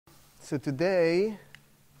So today,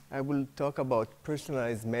 I will talk about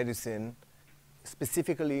personalized medicine,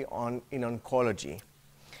 specifically in oncology.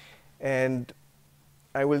 And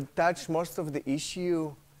I will touch most of the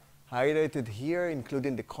issue highlighted here,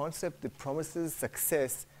 including the concept, the promises,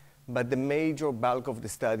 success, but the major bulk of the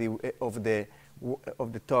study, of the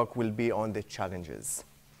talk will be on the challenges.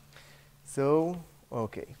 So,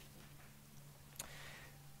 okay.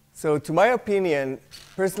 So to my opinion,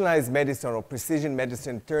 personalized medicine or precision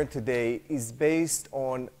medicine term today is based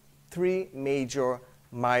on three major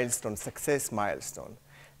milestones, success milestones.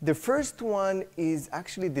 The first one is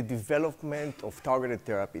actually the development of targeted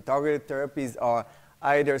therapy. Targeted therapies are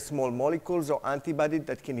either small molecules or antibodies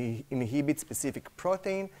that can inhibit specific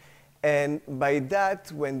protein. And by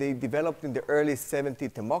that, when they developed in the early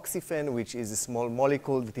 70s tamoxifen, which is a small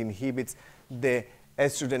molecule that inhibits the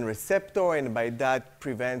estrogen receptor, and by that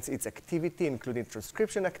prevents its activity, including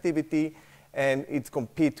transcription activity, and it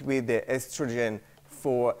competes with the estrogen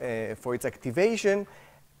for its activation.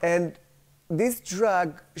 And this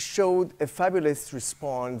drug showed a fabulous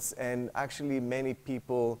response, and actually many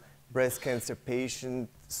people, breast cancer patients,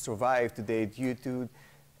 survive today due to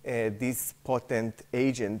this potent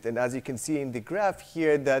agent. And as you can see in the graph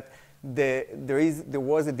here, that there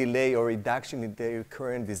was a delay or reduction in the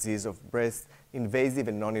recurrent disease of invasive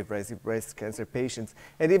and non-invasive breast cancer patients.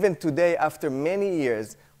 And even today, after many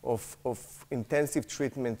years of intensive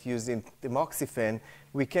treatment using tamoxifen,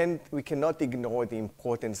 we cannot ignore the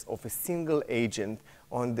importance of a single agent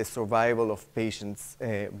on the survival of patients,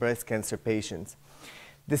 breast cancer patients.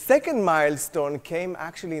 The second milestone came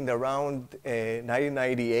actually in around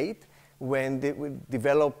 1998, when they would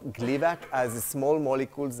develop Gleevec as small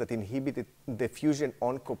molecules that inhibited the fusion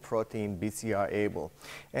oncoprotein BCR-ABL.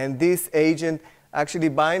 And this agent actually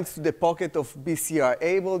binds to the pocket of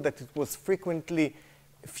BCR-ABL that it was frequently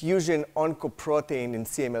fusion oncoprotein in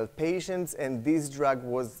CML patients, and this drug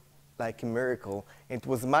was like a miracle. It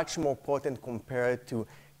was much more potent compared to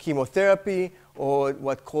chemotherapy, or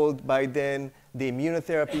what called by then the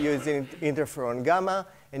immunotherapy using interferon gamma.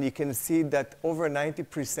 And you can see that over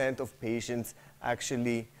 90% of patients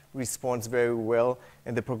actually respond very well,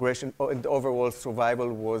 and the progression and the overall survival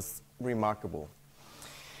was remarkable.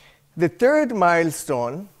 The third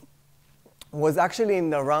milestone was actually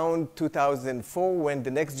in around 2004, when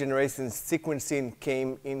the next generation sequencing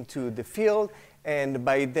came into the field. And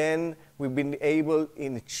by then, we've been able,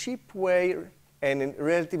 in a cheap way and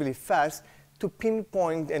relatively fast, to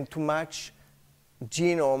pinpoint and to match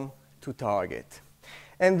genome to target.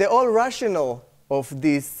 And the whole rationale of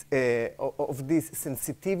this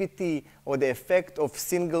sensitivity or the effect of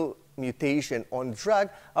single mutation on drug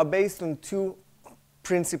are based on two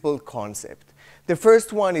principal concepts. The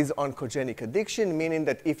first one is oncogenic addiction, meaning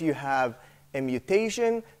that if you have a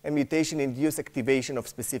mutation induces activation of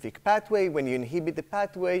specific pathway. When you inhibit the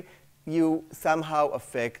pathway, you somehow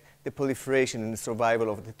affect the proliferation and the survival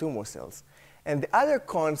of the tumor cells. And the other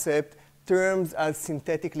concept terms as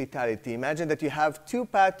synthetic lethality. Imagine that you have two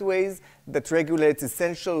pathways that regulate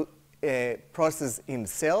essential process in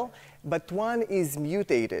cell, but one is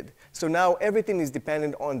mutated. So now everything is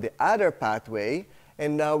dependent on the other pathway,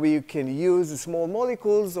 and now we can use small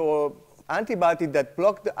molecules or antibody that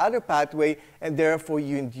block the other pathway, and therefore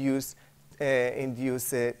you induce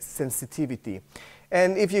sensitivity.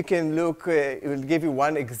 And if you can look, it will give you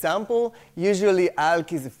one example. Usually,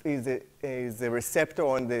 ALK is a receptor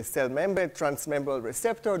on the cell membrane, transmembranous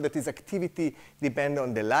receptor, that is activity dependent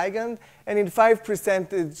on the ligand. And in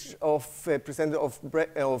 5%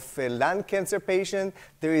 of lung cancer patients,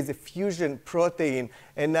 there is a fusion protein.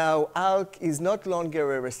 And now ALK is no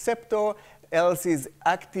longer a receptor, else is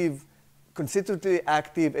active, constitutively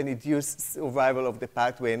active, and induces survival of the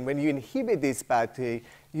pathway. And when you inhibit this pathway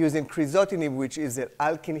using crizotinib, which is an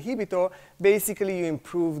ALK inhibitor, basically you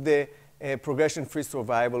improve the progression-free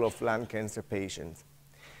survival of lung cancer patients.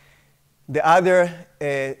 The other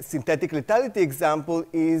synthetic lethality example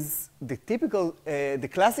is the typical, the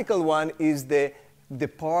classical one is the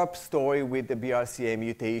PARP story with the BRCA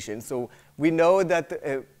mutation. So we know that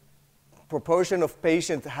a proportion of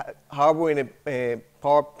patients harboring a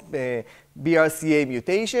PARP BRCA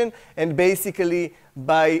mutation, and basically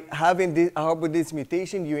by having this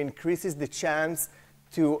mutation, you increases the chance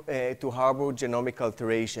to harbor genomic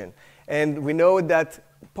alteration. And we know that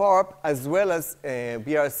PARP as well as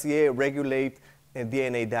BRCA regulate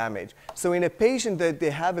DNA damage. So in a patient that they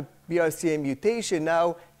have a BRCA mutation,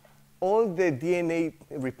 now all the DNA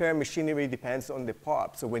repair machinery depends on the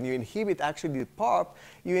PARP. So when you inhibit actually the PARP,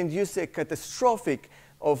 you induce a catastrophic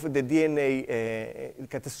of the DNA,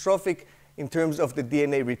 catastrophic in terms of the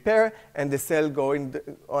DNA repair and the cell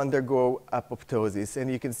undergo apoptosis.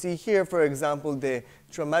 And you can see here, for example, the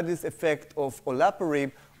tremendous effect of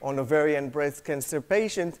olaparib on ovarian breast cancer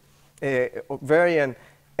patients, ovarian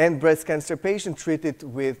and breast cancer patients treated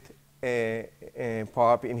with a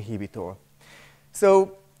PARP inhibitor.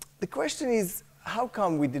 So the question is, how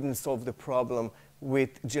come we didn't solve the problem with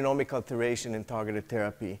genomic alteration and targeted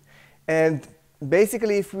therapy? And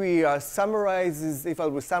basically, if I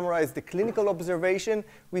will summarize the clinical observation,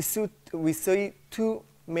 we see two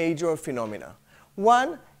major phenomena.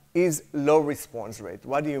 One is low response rate.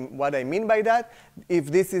 What I mean by that, if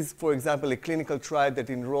this is, for example, a clinical trial that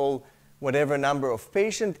enroll whatever number of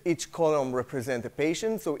patients, each column represents a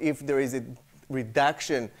patient. So if there is a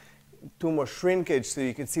reduction, tumor shrinkage, so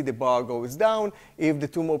you can see the bar goes down. If the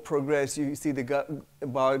tumor progresses, you see the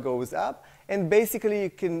bar goes up. And basically, you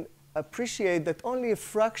can appreciate that only a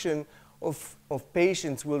fraction of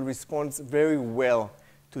patients will respond very well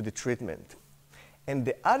to the treatment. And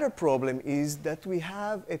the other problem is that we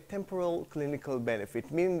have a temporal clinical benefit,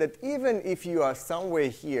 meaning that even if you are somewhere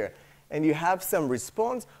here and you have some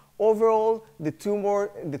response, overall, the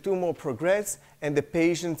tumor progresses, and the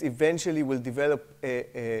patients eventually will develop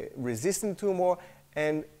a resistant tumor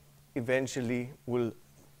and eventually will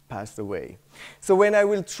pass away. So when I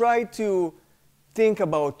will try to think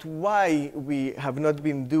about why we have not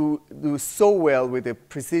been do so well with the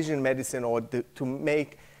precision medicine or to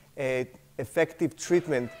make an effective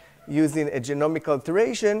treatment using a genomic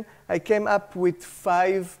alteration, I came up with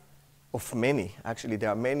 5 of many. Actually, there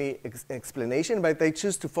are many explanations, but I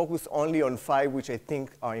choose to focus only on 5 which I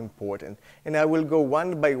think are important. And I will go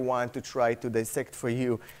one by one to try to dissect for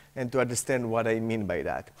you and to understand what I mean by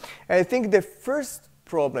that. And I think the first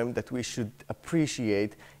problem that we should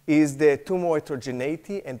appreciate is the tumor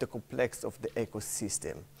heterogeneity and the complex of the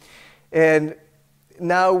ecosystem. And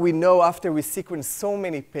now we know, after we sequence so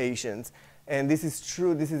many patients, and this is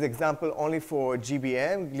true, this is example only for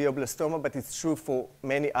GBM, glioblastoma, but it's true for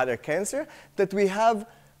many other cancers, that we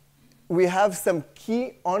have some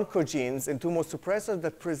key oncogenes and tumor suppressors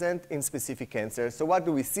that present in specific cancers. So what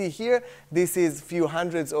do we see here? This is a few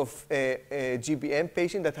hundreds of GBM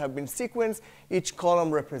patients that have been sequenced. Each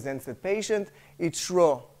column represents a patient. Each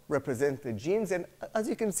row represents the genes. And as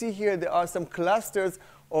you can see here, there are some clusters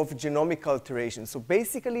of genomic alteration. So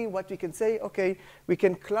basically, what we can say, OK, we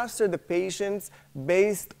can cluster the patients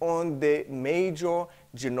based on the major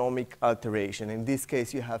genomic alteration. In this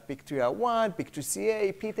case, you have PIK3R1,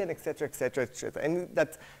 PIK3CA, PTEN, et cetera, et cetera, et cetera. And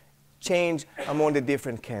that change among the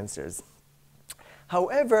different cancers.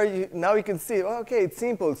 However, now you can see, OK, it's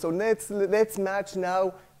simple. So let's match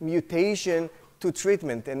now mutation to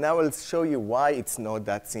treatment. And now I'll show you why it's not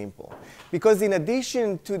that simple. Because in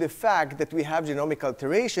addition to the fact that we have genomic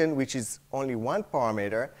alteration, which is only one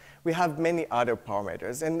parameter, we have many other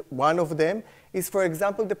parameters. And one of them is, for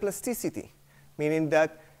example, the plasticity, meaning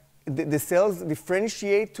that the cells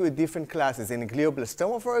differentiate to different classes. In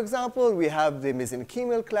glioblastoma, for example, we have the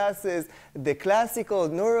mesenchymal classes, the classical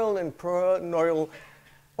neural and pro-neural.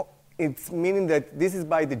 It's meaning that this is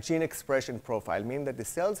by the gene expression profile, meaning that the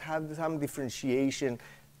cells have some differentiation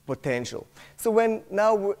potential. So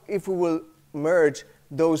if we will merge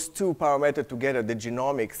those two parameters together, the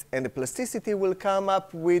genomics and the plasticity, will come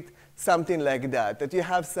up with something like that you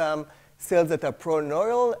have some cells that are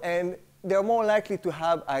pro-neural, and they're more likely to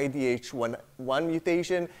have IDH1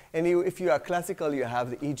 mutation. And if you are classical, you have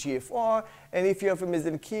the EGFR. And if you have a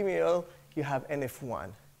mesenchymal, you have NF1.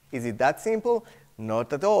 Is it that simple?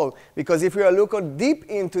 Not at all. Because if we are looking deep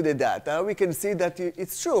into the data, we can see that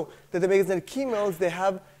it's true that the mesenchymal, they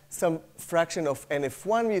have some fraction of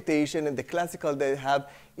NF1 mutation, and the classical, they have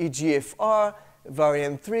EGFR,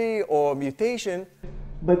 variant 3, or mutation.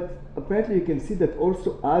 But apparently, you can see that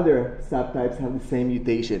also other subtypes have the same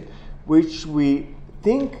mutation, which we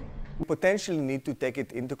think potentially need to take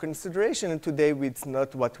it into consideration. And today, it's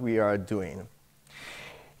not what we are doing.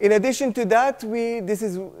 In addition to that,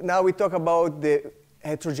 now we talk about the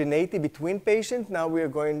heterogeneity between patients. Now we are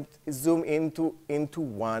going to zoom into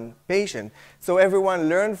one patient. So everyone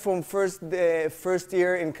learned from the first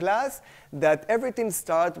year in class that everything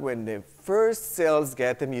starts when the first cells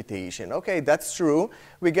get a mutation. OK, that's true.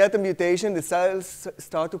 We get a mutation, the cells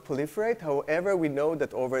start to proliferate. However, we know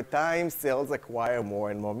that over time, cells acquire more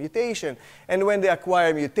and more mutation. And when they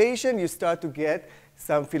acquire mutation, you start to get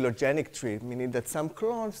some phylogenetic tree, meaning that some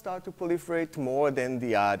clones start to proliferate more than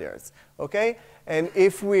the others. Okay? And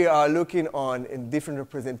if we are looking on a different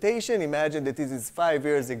representation, imagine that this is 5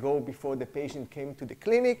 years ago before the patient came to the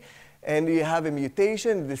clinic, and you have a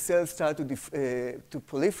mutation, the cells start to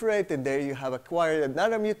proliferate, and there you have acquired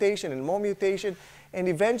another mutation and more mutation, and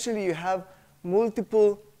eventually you have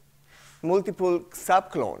multiple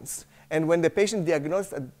subclones. And when the patient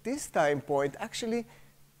diagnosed at this time point, actually,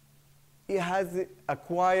 he has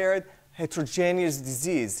acquired heterogeneous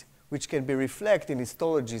disease, which can be reflected in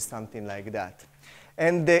histology, something like that.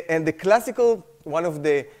 And the classical, one of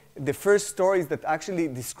the first stories that actually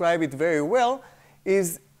describe it very well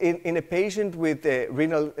is in a patient with a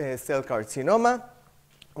renal cell carcinoma,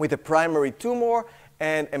 with a primary tumor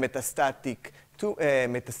and a metastatic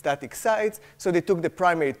sites. So they took the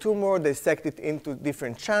primary tumor, they dissected it into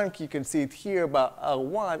different chunks. You can see it here about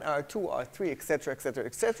R1, R2, R3, et cetera, et cetera,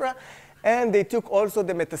 et cetera. And they took also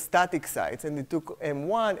the metastatic sites, and they took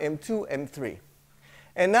M1, M2, M3.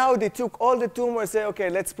 And now they took all the tumors and said, OK,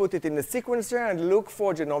 let's put it in the sequencer and look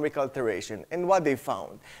for genomic alteration. And what they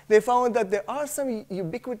found? They found that there are some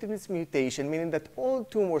ubiquitous mutation, meaning that all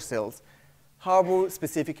tumor cells harbor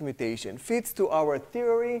specific mutation. Fits to our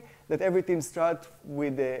theory that everything starts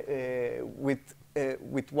with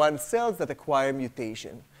one cells that acquire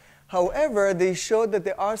mutation. However, they showed that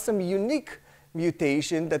there are some unique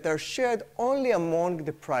mutations that are shared only among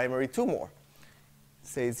the primary tumor. It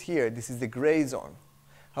says here, this is the gray zone.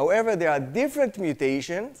 However, there are different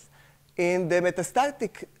mutations in the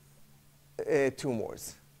metastatic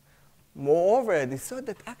tumors. Moreover, they saw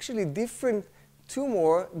that actually different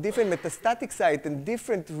tumor, different metastatic site and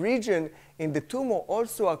different region in the tumor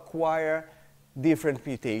also acquire different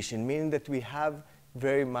mutation, meaning that we have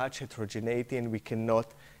very much heterogeneity and we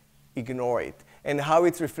cannot ignore it. And how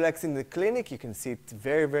it reflects in the clinic, you can see it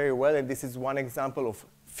very, very well. And this is one example of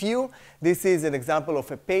few. This is an example of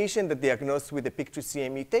a patient that diagnosed with a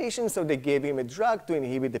PIK3CA mutation. So they gave him a drug to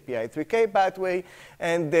inhibit the PI3K pathway.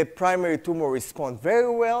 And the primary tumor responded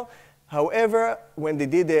very well. However, when they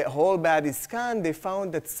did a whole body scan, they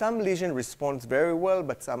found that some lesion responds very well,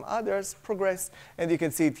 but some others progress. And you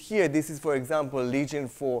can see it here. This is, for example, a lesion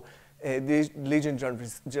for lesion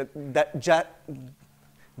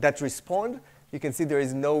that respond. You can see there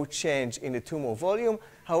is no change in the tumor volume.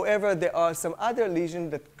 However, there are some other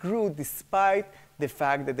lesions that grew despite the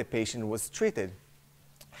fact that the patient was treated.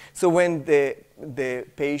 So when the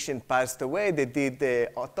patient passed away, they did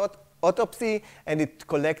the autopsy, and it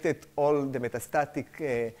collected all the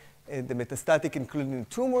metastatic, including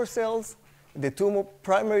tumor cells, the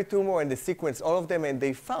primary tumor, and the sequence, all of them, and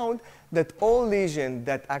they found that all lesions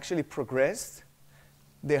that actually progressed,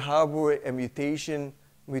 they harbor a mutation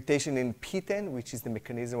in PTEN, which is the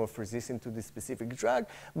mechanism of resistance to this specific drug.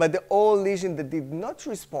 But the all lesions that did not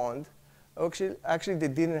respond, actually they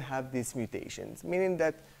didn't have these mutations, meaning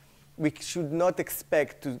that we should not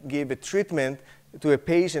expect to give a treatment to a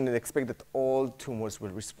patient and expect that all tumors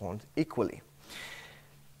will respond equally.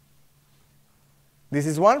 This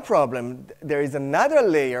is one problem. There is another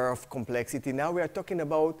layer of complexity. Now we are talking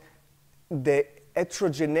about the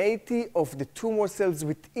heterogeneity of the tumor cells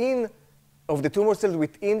within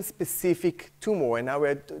specific tumor. And now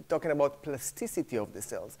we're talking about plasticity of the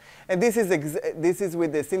cells. And this is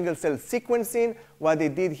with the single cell sequencing. What they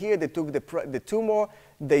did here, they took the tumor,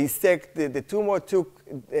 they dissected the tumor, took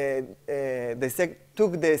the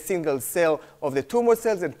single cell of the tumor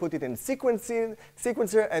cells and put it in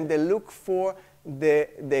sequencer, and they look for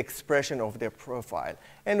the expression of their profile.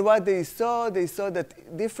 And what they saw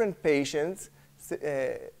that different patients,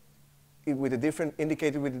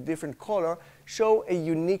 indicated with a different color, show a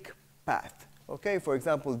unique path. Okay, for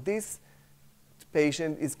example, this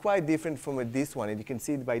patient is quite different from this one, and you can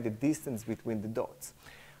see it by the distance between the dots.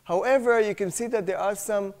 However, you can see that there are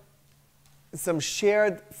some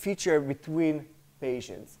shared feature between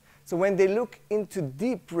patients. So when they look into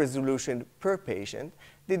deep resolution per patient,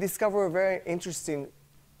 they discover a very interesting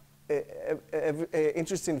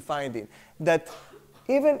finding, that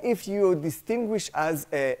even if you distinguish as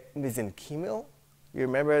a mesenchymal, you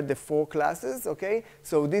remember the 4 classes, okay?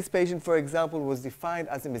 So this patient, for example, was defined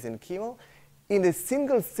as a mesenchymal. In the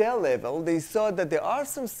single cell level, they saw that there are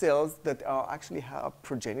some cells that actually have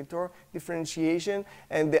progenitor differentiation,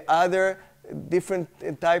 and the other different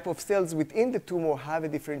type of cells within the tumor have a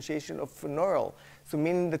differentiation of neural. So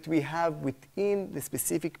meaning that we have within the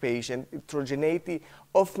specific patient heterogeneity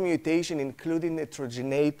of mutation, including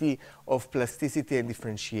heterogeneity of plasticity and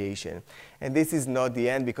differentiation. And this is not the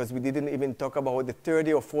end, because we didn't even talk about the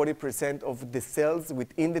 30 or 40% of the cells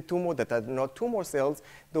within the tumor that are not tumor cells.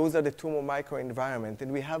 Those are the tumor microenvironment.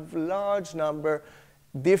 And we have large number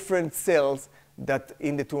different cells that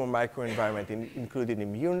in the tumor microenvironment, including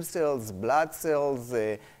immune cells, blood cells,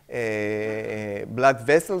 blood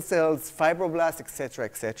vessel cells, fibroblasts, et cetera,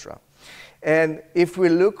 et cetera. And if we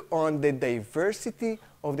look on the diversity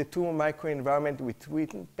of the tumor microenvironment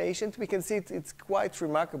between patients, we can see it's quite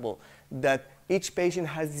remarkable that each patient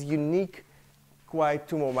has unique quite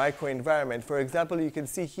tumor microenvironment. For example, you can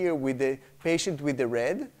see here with the patient with the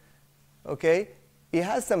red, okay? He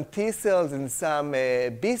has some T cells and some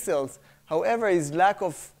B cells. However, his lack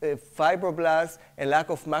of fibroblasts and lack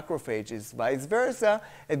of macrophages. Vice versa,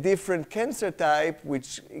 a different cancer type,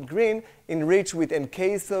 which in green, enriched with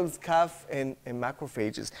NK cells, CAF, and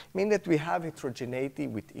macrophages, meaning that we have heterogeneity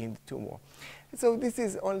within the tumor. So this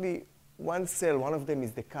is only one cell. One of them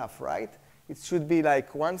is the CAF, right? It should be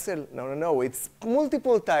like one cell. No. It's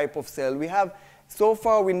multiple type of cell. We have, so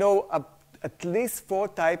far we know at least 4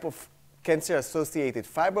 types of cancer-associated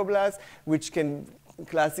fibroblasts, which can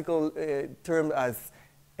classical term as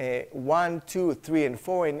 1, 2, 3, and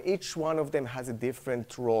 4, and each one of them has a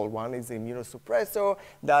different role. One is immunosuppressor,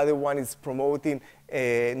 the other one is promoting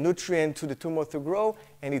a nutrient to the tumor to grow,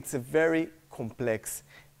 and it's a very complex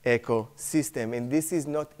ecosystem. And this is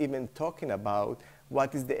not even talking about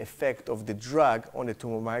what is the effect of the drug on the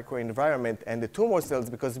tumor microenvironment and the tumor cells,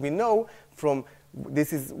 because we know from,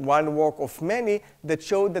 this is one work of many, that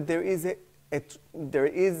showed that there is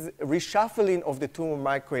reshuffling of the tumor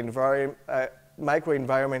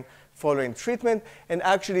microenvironment following treatment. And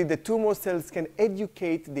actually, the tumor cells can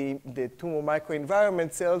educate the tumor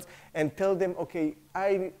microenvironment cells and tell them, OK,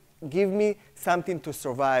 give me something to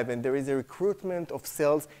survive. And there is a recruitment of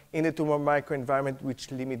cells in the tumor microenvironment which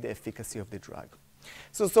limit the efficacy of the drug.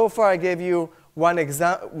 So far, I gave you one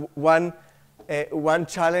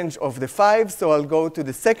challenge of the 5, so I'll go to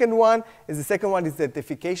the second one. The second one is the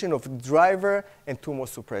identification of driver and tumor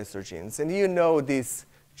suppressor genes. And you know this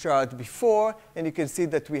chart before, and you can see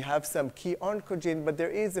that we have some key oncogene, but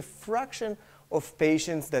there is a fraction of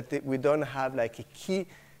patients that we don't have like a key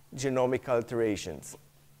genomic alterations.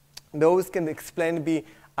 Those can be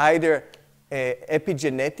either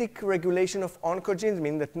epigenetic regulation of oncogenes,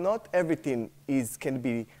 meaning that not everything can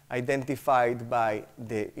be identified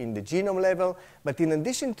in the genome level. But in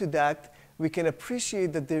addition to that, we can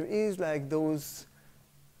appreciate that there is like those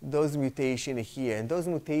mutations here. And those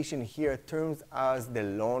mutations here terms as the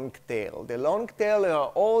long tail. The long tail are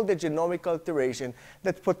all the genomic alterations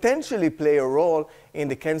that potentially play a role in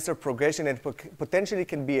the cancer progression and potentially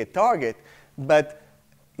can be a target. But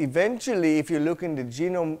eventually, if you look in the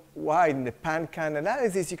genome-wide, in the pan-can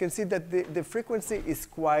analysis, you can see that the frequency is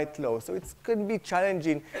quite low. So it could be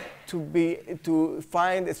challenging to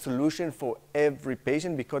find a solution for every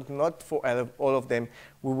patient, because not for all of them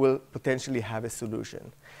we will potentially have a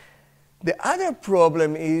solution. The other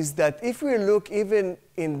problem is that if we look even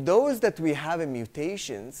in those that we have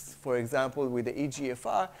mutations, for example, with the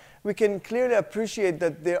EGFR, we can clearly appreciate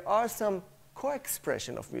that there are some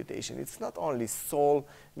co-expression of mutation. It's not only sole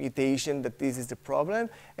mutation that this is the problem,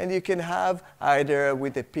 and you can have either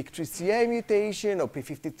with a PIK3CA mutation or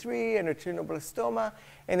P53 and retinoblastoma.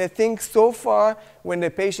 And I think so far, when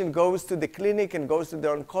the patient goes to the clinic and goes to the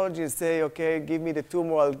oncologist and say, OK, give me the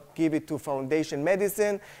tumor, I'll give it to Foundation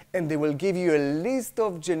Medicine, and they will give you a list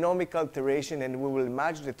of genomic alteration and we will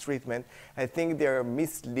match the treatment, I think they are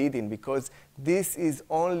misleading, because this is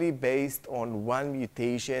only based on one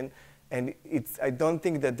mutation. And I don't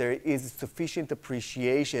think that there is sufficient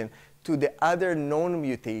appreciation to the other known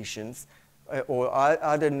mutations or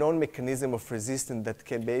other known mechanism of resistance that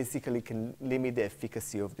can basically limit the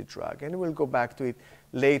efficacy of the drug. And we'll go back to it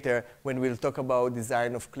later when we'll talk about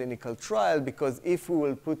design of clinical trial, because if we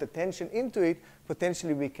will put attention into it,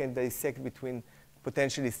 potentially we can dissect between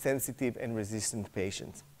potentially sensitive and resistant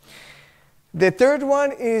patients. The third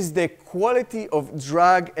one is the quality of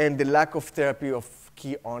drug and the lack of therapy of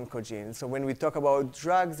key oncogenes. So when we talk about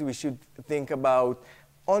drugs, we should think about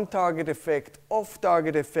on-target effect,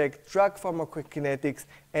 off-target effect, drug pharmacokinetics,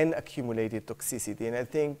 and accumulated toxicity. And I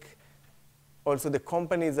think also the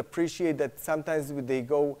companies appreciate that sometimes they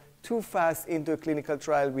go too fast into a clinical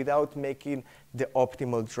trial without making the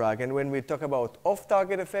optimal drug. And when we talk about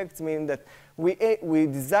off-target effects, mean that we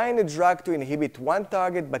design a drug to inhibit one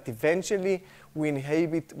target, but eventually we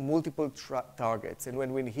inhibit multiple targets. And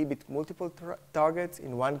when we inhibit multiple targets,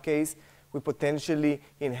 in one case, we potentially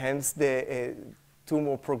enhance the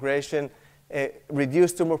tumor progression,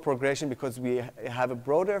 reduce tumor progression because we have a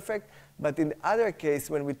broader effect. But in the other case,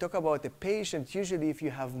 when we talk about a patient, usually if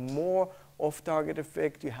you have more off-target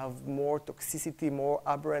effect, you have more toxicity, more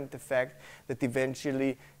aberrant effect that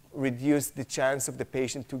eventually reduce the chance of the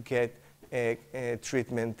patient to get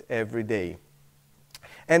treatment every day.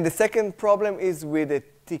 And the second problem is with the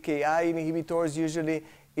TKI inhibitors. Usually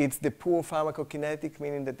it's the poor pharmacokinetic,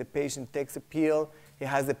 meaning that the patient takes a pill, he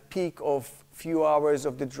has a peak of few hours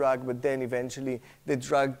of the drug, but then eventually the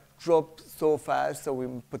drug drops so fast, so we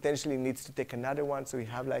potentially needs to take another one. So we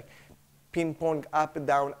have like ping pong, up,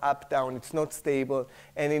 down, it's not stable.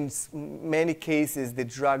 And in many cases, the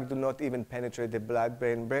drug do not even penetrate the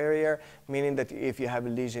blood-brain barrier, meaning that if you have a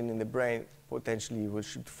lesion in the brain, potentially you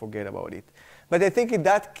should forget about it. But I think in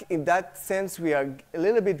that sense, we are a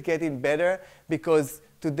little bit getting better, because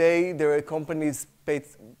today there are companies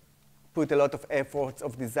put a lot of efforts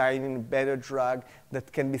of designing a better drug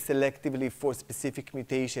that can be selectively for specific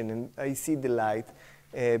mutation, and I see the light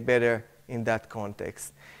better in that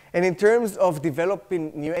context. And in terms of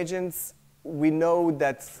developing new agents, we know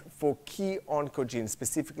that for key oncogenes,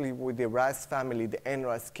 specifically with the RAS family, the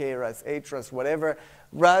NRAS, KRAS, HRAS, whatever,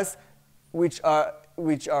 RAS, which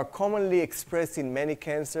are commonly expressed in many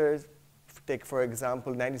cancers. Take, for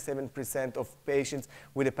example, 97% of patients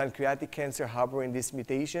with a pancreatic cancer harboring this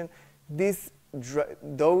mutation. This key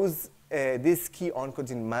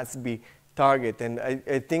oncogene must be targeted, and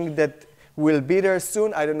I think that we'll be there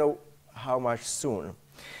soon. I don't know how much soon.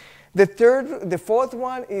 The fourth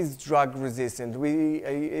one is drug resistance.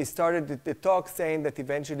 I started the talk saying that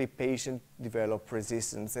eventually patients develop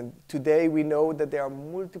resistance. And today we know that there are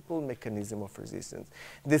multiple mechanisms of resistance.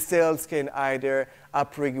 The cells can either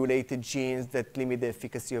upregulate the genes that limit the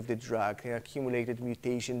efficacy of the drug, an accumulated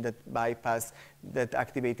mutation that bypass, that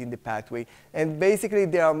activating the pathway. And basically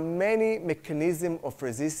there are many mechanisms of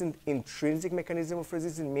resistance, intrinsic mechanism of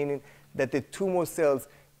resistance, meaning that the tumor cells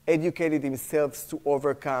educated themselves to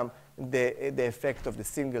overcome the effect of the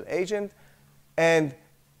single agent. And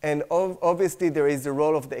obviously, there is the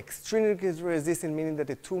role of the extrinsic resistance, meaning that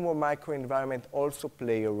the tumor microenvironment also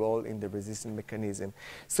play a role in the resistance mechanism.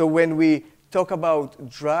 So when we talk about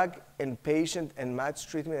drug and patient and match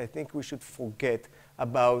treatment, I think we should forget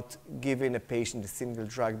about giving a patient a single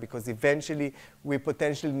drug, because eventually we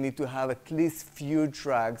potentially need to have at least few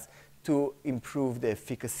drugs to improve the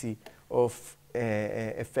efficacy of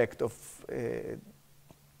effect of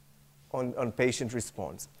on patient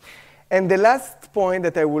response. And the last point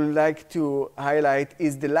that I would like to highlight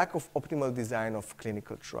is the lack of optimal design of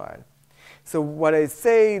clinical trial. So what I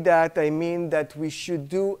say that, I mean that we should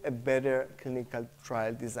do a better clinical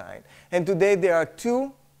trial design. And today there are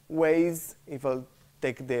two ways. If I'll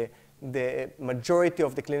take the majority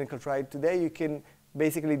of the clinical trial today, you can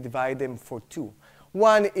basically divide them for two.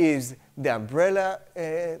 One is the umbrella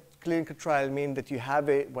clinical trial, mean that you have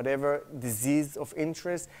a whatever disease of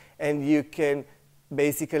interest, and you can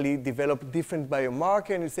basically develop different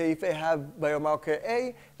biomarker, and you say, if I have biomarker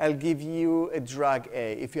A, I'll give you a drug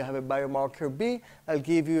A. If you have a biomarker B, I'll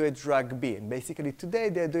give you a drug B. And basically today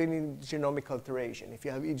they're doing genomic alteration. If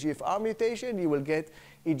you have EGFR mutation, you will get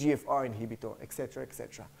EGFR inhibitor, et cetera, et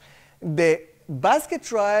cetera. The basket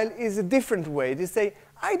trial is a different way. They say,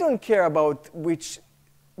 I don't care about which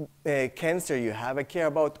cancer you have. I care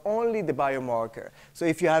about only the biomarker. So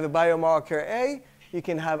if you have a biomarker A, you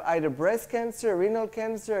can have either breast cancer, renal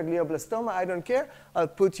cancer, glioblastoma, I don't care. I'll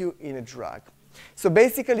put you in a drug. So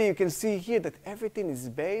basically, you can see here that everything is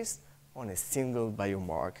based on a single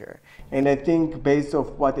biomarker. And I think based off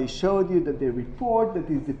what I showed you, that the report that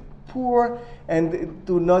is poor and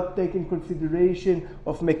do not take in consideration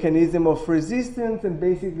of mechanism of resistance, and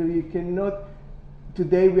basically you cannot.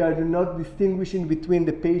 Today, we are not distinguishing between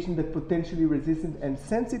the patient that potentially resistant and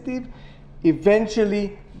sensitive.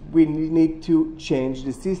 Eventually, we need to change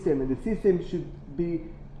the system, and the system should be,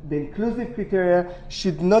 the inclusive criteria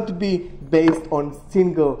should not be based on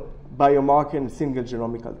single biomarker and single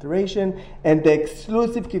genomic alteration, and the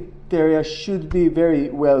exclusive criteria should be very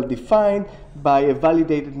well defined by a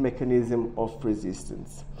validated mechanism of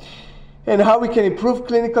resistance. And how we can improve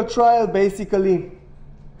clinical trial? Basically,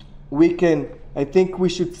 we can, I think we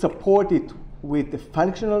should support it with a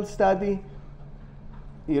functional study.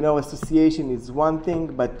 You know, association is one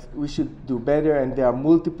thing, but we should do better, and there are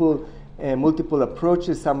multiple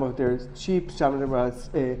approaches. Some of them are cheap, some of them are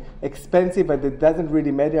expensive, but it doesn't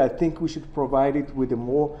really matter. I think we should provide it with a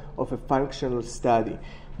more of a functional study.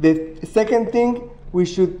 The second thing, we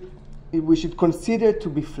should consider to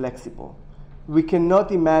be flexible. We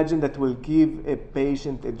cannot imagine that we'll give a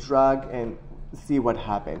patient a drug and see what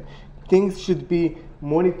happens. Things should be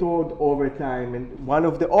monitored over time, and one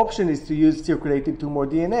of the options is to use circulating tumor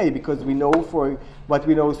DNA, because we know, for what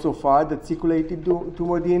we know so far, that circulating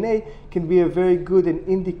tumor DNA can be a very good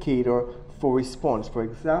indicator for response. For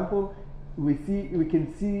example, we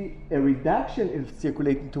can see a reduction in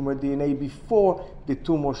circulating tumor DNA before the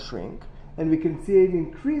tumor shrink, and we can see an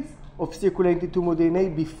increase of circulating tumor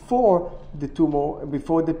DNA before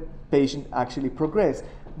the patient actually progressed.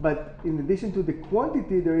 But in addition to the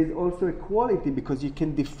quantity, there is also a quality, because you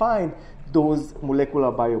can define those molecular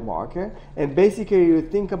biomarkers. And basically, you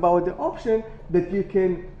think about the option that you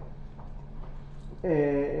can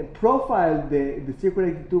profile the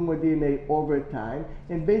circulating tumor DNA over time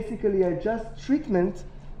and basically adjust treatment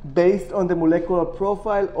based on the molecular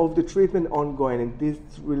profile of the treatment ongoing. And this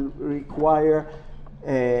will require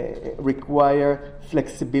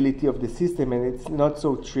flexibility of the system, and it's not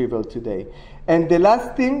so trivial today. And the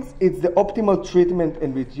last thing is the optimal treatment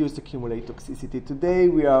and reduce accumulate toxicity. Today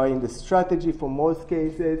we are in the strategy for most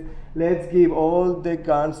cases, let's give all the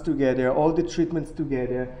guns together, all the treatments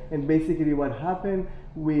together, and basically what happened,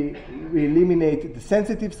 we eliminate the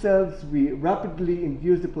sensitive cells, we rapidly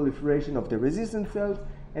induce the proliferation of the resistant cells,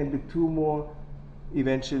 and the tumor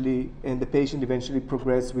eventually, and the patient eventually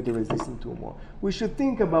progress with the resistant tumor. We should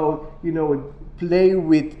think about, play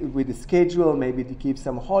with the schedule, maybe to keep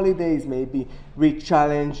some holidays, maybe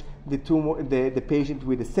re-challenge the tumor, the patient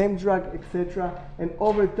with the same drug, etc. And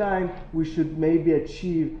over time, we should maybe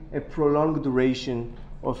achieve a prolonged duration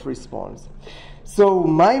of response. So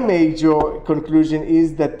my major conclusion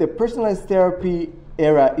is that the personalized therapy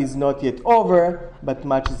era is not yet over, but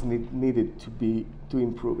much is needed to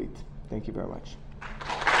improve it. Thank you very much.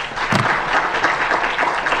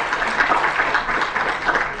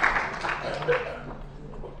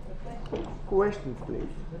 Questions,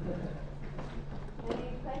 please.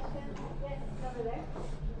 Any questions? Yes, over there.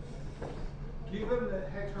 Given the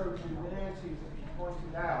heterogeneity that you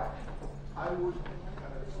pointed out, I would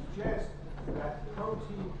suggest that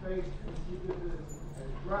protein-based inhibitors and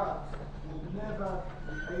drugs will never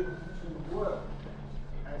be able to work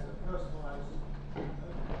as a personalized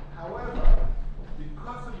treatment. However,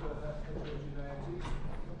 because of the heterogeneity,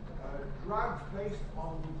 drugs based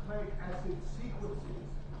on nucleic acid sequences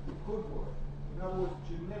could work. In other words,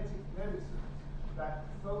 genetic medicines that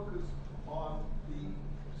focus on the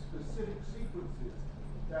specific sequences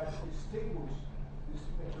that distinguish this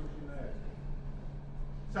heterogeneity,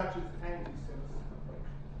 such as antisense approach.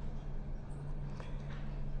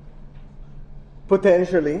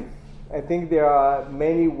 Potentially. I think there are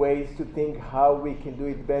many ways to think how we can do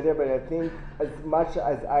it better, but I think as much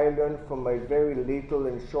as I learned from my very little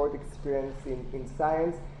and short experience in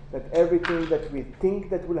science, that everything that we think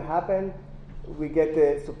that will happen, we get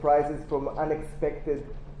surprises from unexpected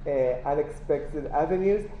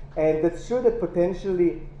avenues. And that's true that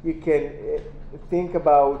potentially you can think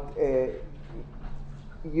about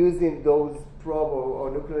using those probe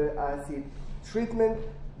or nucleic acid treatment,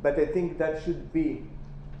 but I think that should be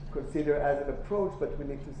considered as an approach, but we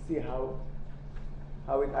need to see how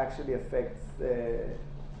it actually affects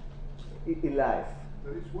in life.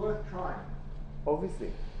 But it's worth trying.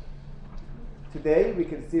 Obviously. Today we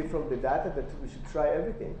can see from the data that we should try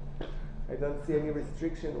everything. I don't see any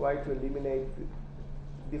restriction why to eliminate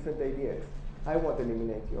different ideas. I won't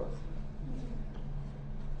eliminate yours.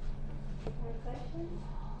 More questions?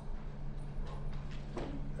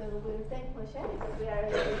 So we'll thank Moshe because we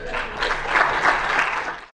are